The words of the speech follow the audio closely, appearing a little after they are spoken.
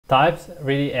Types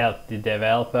really help the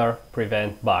developer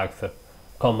prevent bugs.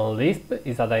 Common Lisp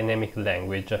is a dynamic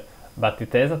language, but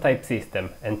it has a type system,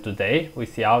 and today we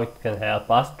see how it can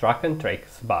help us track and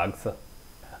trace bugs.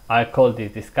 I call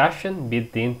this discussion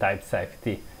built-in type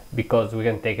safety, because we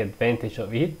can take advantage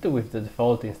of it with the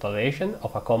default installation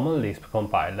of a Common Lisp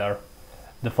compiler.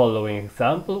 The following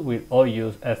example will all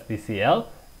use SBCL,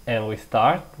 and we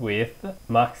start with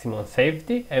maximum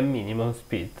safety and minimum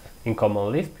speed. In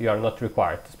Common Lisp, you are not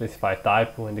required to specify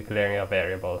type when declaring a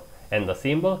variable, and a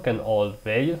symbol can hold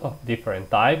values of different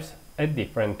types at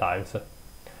different times.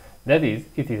 That is,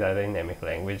 it is a dynamic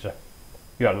language.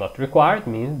 You are not required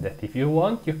means that if you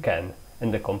want, you can,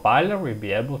 and the compiler will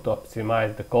be able to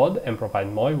optimize the code and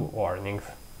provide more warnings.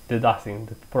 Deducing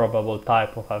the probable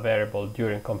type of a variable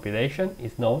during compilation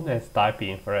is known as type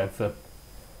inference.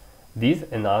 This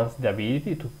enhances the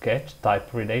ability to catch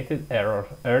type-related errors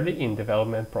early in the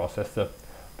development process,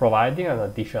 providing an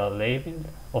additional level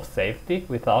of safety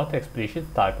without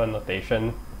explicit type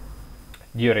annotation.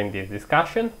 During this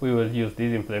discussion, we will use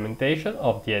this implementation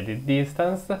of the edit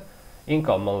distance in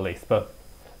Common Lisp.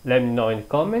 Let me know in the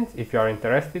comments if you are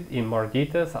interested in more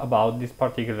details about this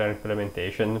particular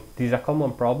implementation. This is a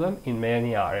common problem in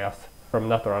many areas, from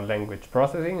natural language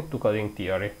processing to coding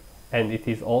theory, and it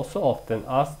is also often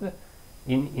asked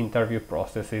in interview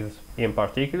processes. In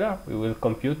particular, we will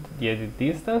compute the edit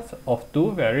distance of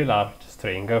two very large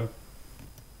strings.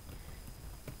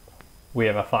 We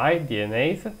have a file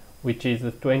DNAs which is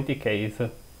 20Ks.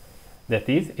 That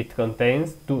is, it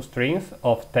contains two strings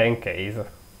of 10Ks.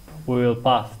 We will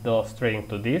pass those strings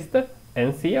to dist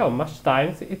and see how much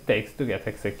time it takes to get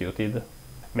executed.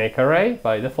 Make array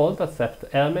by default accepts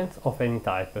elements of any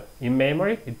type. In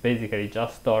memory, it basically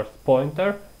just stores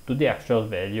pointer to the actual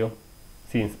value,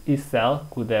 since each cell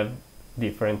could have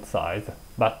different size.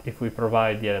 But if we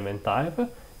provide the element type,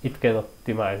 it can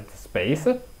optimize the space,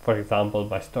 for example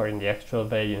by storing the actual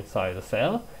value inside the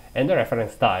cell, and the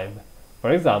reference time.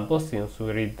 For example, since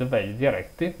we read the value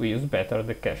directly, we use better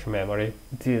the cache memory.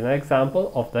 This is an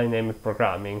example of dynamic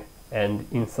programming, and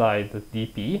inside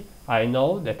DP, I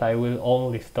know that I will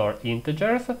only store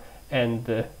integers and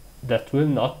that will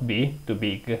not be too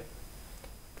big.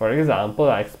 For example,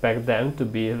 I expect them to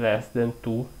be less than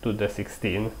 2 to the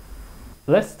 16.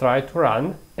 Let's try to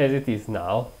run as it is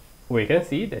now. We can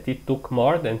see that it took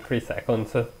more than 3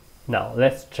 seconds. Now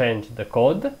let's change the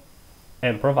code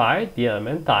and provide the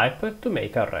element type to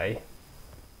make array.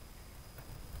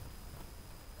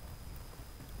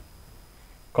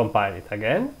 Compile it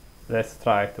again. Let's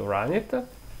try to run it.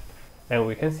 And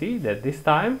we can see that this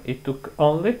time it took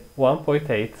only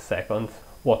 1.8 seconds.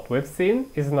 What we've seen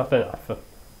is not enough.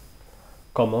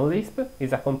 Common Lisp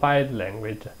is a compiled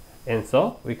language, and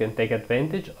so we can take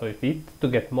advantage of it to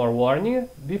get more warning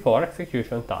before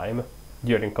execution time.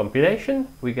 During compilation,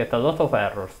 we get a lot of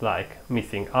errors like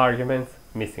missing arguments,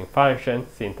 missing functions,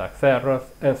 syntax errors,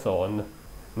 and so on.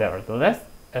 Nevertheless,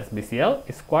 SBCL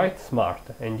is quite smart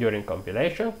and during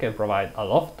compilation can provide a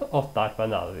lot of type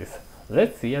analysis.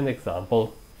 Let's see an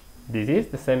example. This is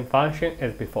the same function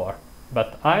as before,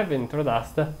 but I've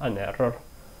introduced an error.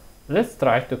 Let's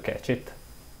try to catch it.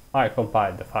 I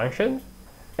compiled the function,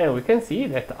 and we can see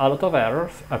that a lot of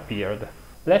errors appeared.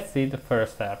 Let's see the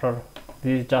first error.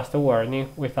 This is just a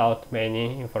warning without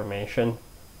many information.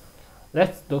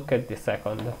 Let's look at the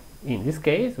second. In this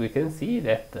case, we can see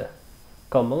that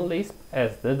Common Lisp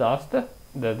has deduced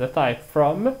that the type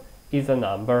from is a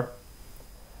number,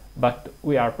 but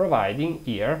we are providing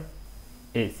here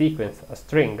a sequence, a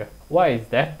string. Why is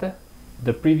that?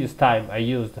 The previous time I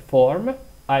used form,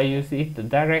 I use it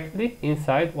directly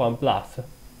inside 1+.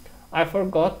 I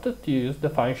forgot to use the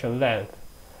function length,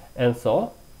 and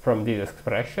so from this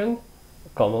expression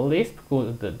Common Lisp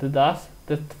could deduce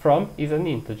that from is an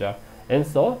integer, and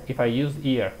so if I use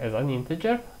here as an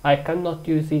integer, I cannot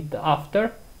use it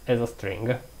after as a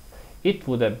string. It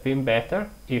would have been better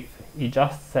if he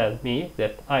just said me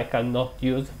that I cannot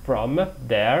use from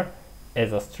there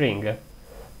as a string.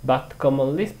 But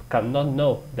Common Lisp cannot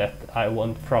know that I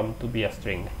want from to be a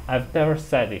string. I've never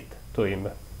said it to him.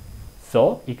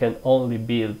 So he can only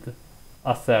build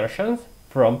assertions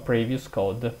from previous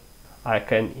code. I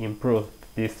can improve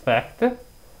this fact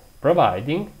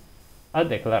providing a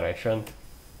declaration.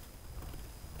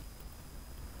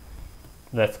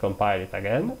 Let's compile it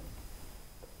again.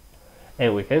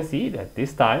 And we can see that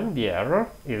this time the error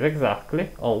is exactly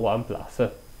on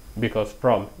 1+, because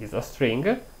from is a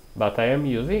string, but I am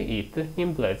using it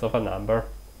in place of a number.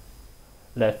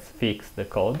 Let's fix the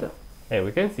code, and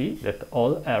we can see that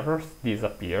all errors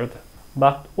disappeared.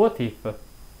 But what if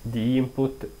the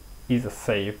input is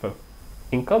safe?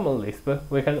 In Common Lisp,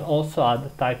 we can also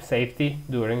add type safety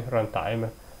during runtime.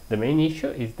 The main issue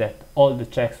is that all the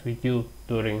checks we do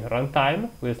during runtime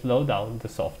will slow down the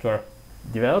software.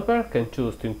 Developer can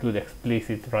choose to include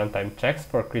explicit runtime checks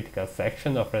for critical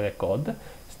sections of the code,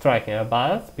 striking a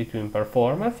balance between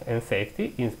performance and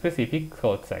safety in specific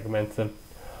code segments.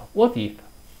 What if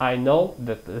I know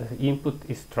that the input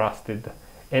is trusted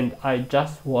and I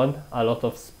just want a lot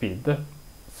of speed?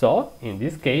 So, in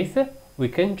this case, we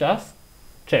can just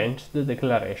change the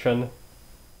declaration.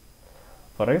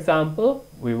 For example,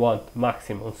 we want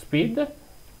maximum speed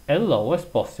and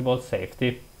lowest possible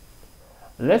safety.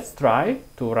 Let's try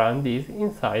to run this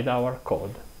inside our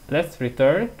code. Let's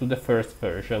return to the first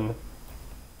version.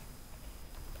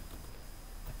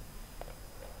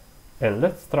 And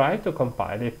let's try to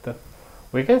compile it.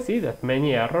 We can see that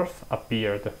many errors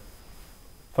appeared.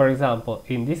 For example,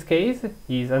 in this case,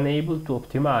 he is unable to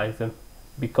optimize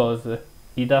because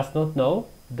he does not know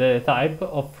the type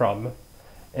of from.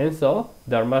 And so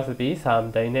there must be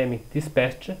some dynamic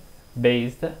dispatch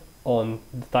based on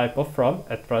the type of from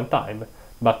at runtime.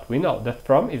 But we know that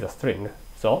from is a string,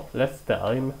 so let's tell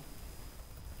him.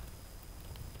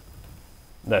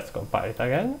 Let's compile it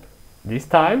again. This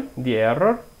time the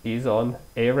error is on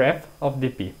aref of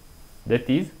dp. That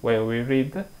is when we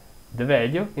read the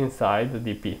value inside the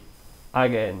dp.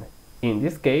 Again, in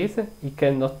this case, he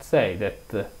cannot say that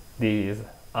this is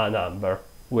a number.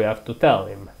 We have to tell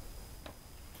him.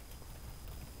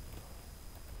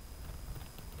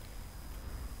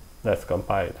 Let's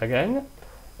compile it again.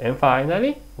 And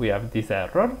finally, we have this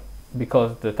error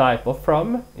because the type of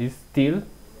from is still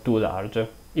too large.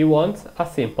 He wants a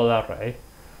simple array.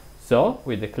 So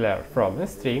we declare from a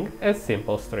string as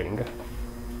simple string.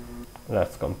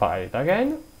 Let's compile it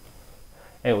again.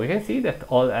 And we can see that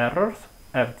all errors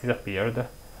have disappeared.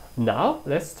 Now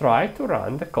let's try to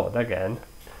run the code again.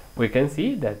 We can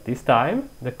see that this time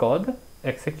the code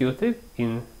executed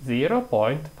in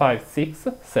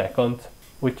 0.56 seconds,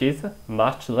 which is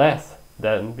much less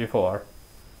than before.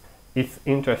 It's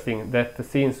interesting that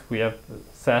since we have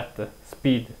set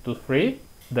speed to 3,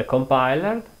 the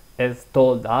compiler has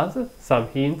told us some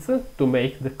hints to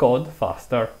make the code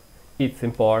faster. It's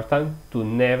important to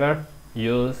never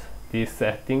use this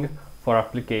setting for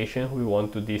application we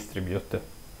want to distribute.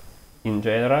 In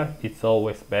general, it's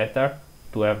always better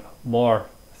to have more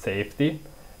safety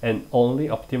and only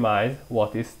optimize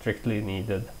what is strictly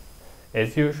needed.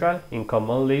 As usual, in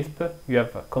Common Lisp, you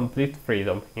have complete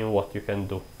freedom in what you can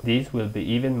do. This will be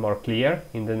even more clear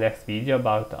in the next video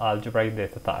about algebraic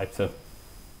data types.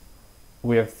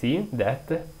 We have seen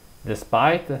that,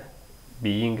 despite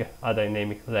being a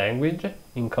dynamic language,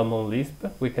 in Common Lisp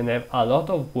we can have a lot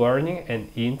of warning and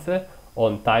hints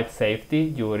on type safety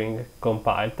during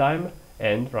compile time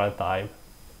and runtime.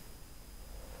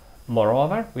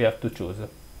 Moreover, we have to choose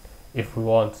if we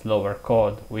want slower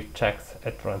code with checks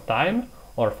at runtime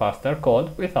or faster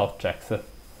code without checks,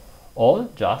 all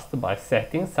just by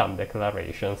setting some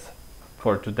declarations.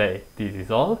 For today, this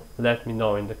is all. Let me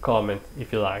know in the comments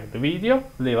if you liked the video,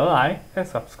 leave a like and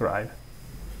subscribe.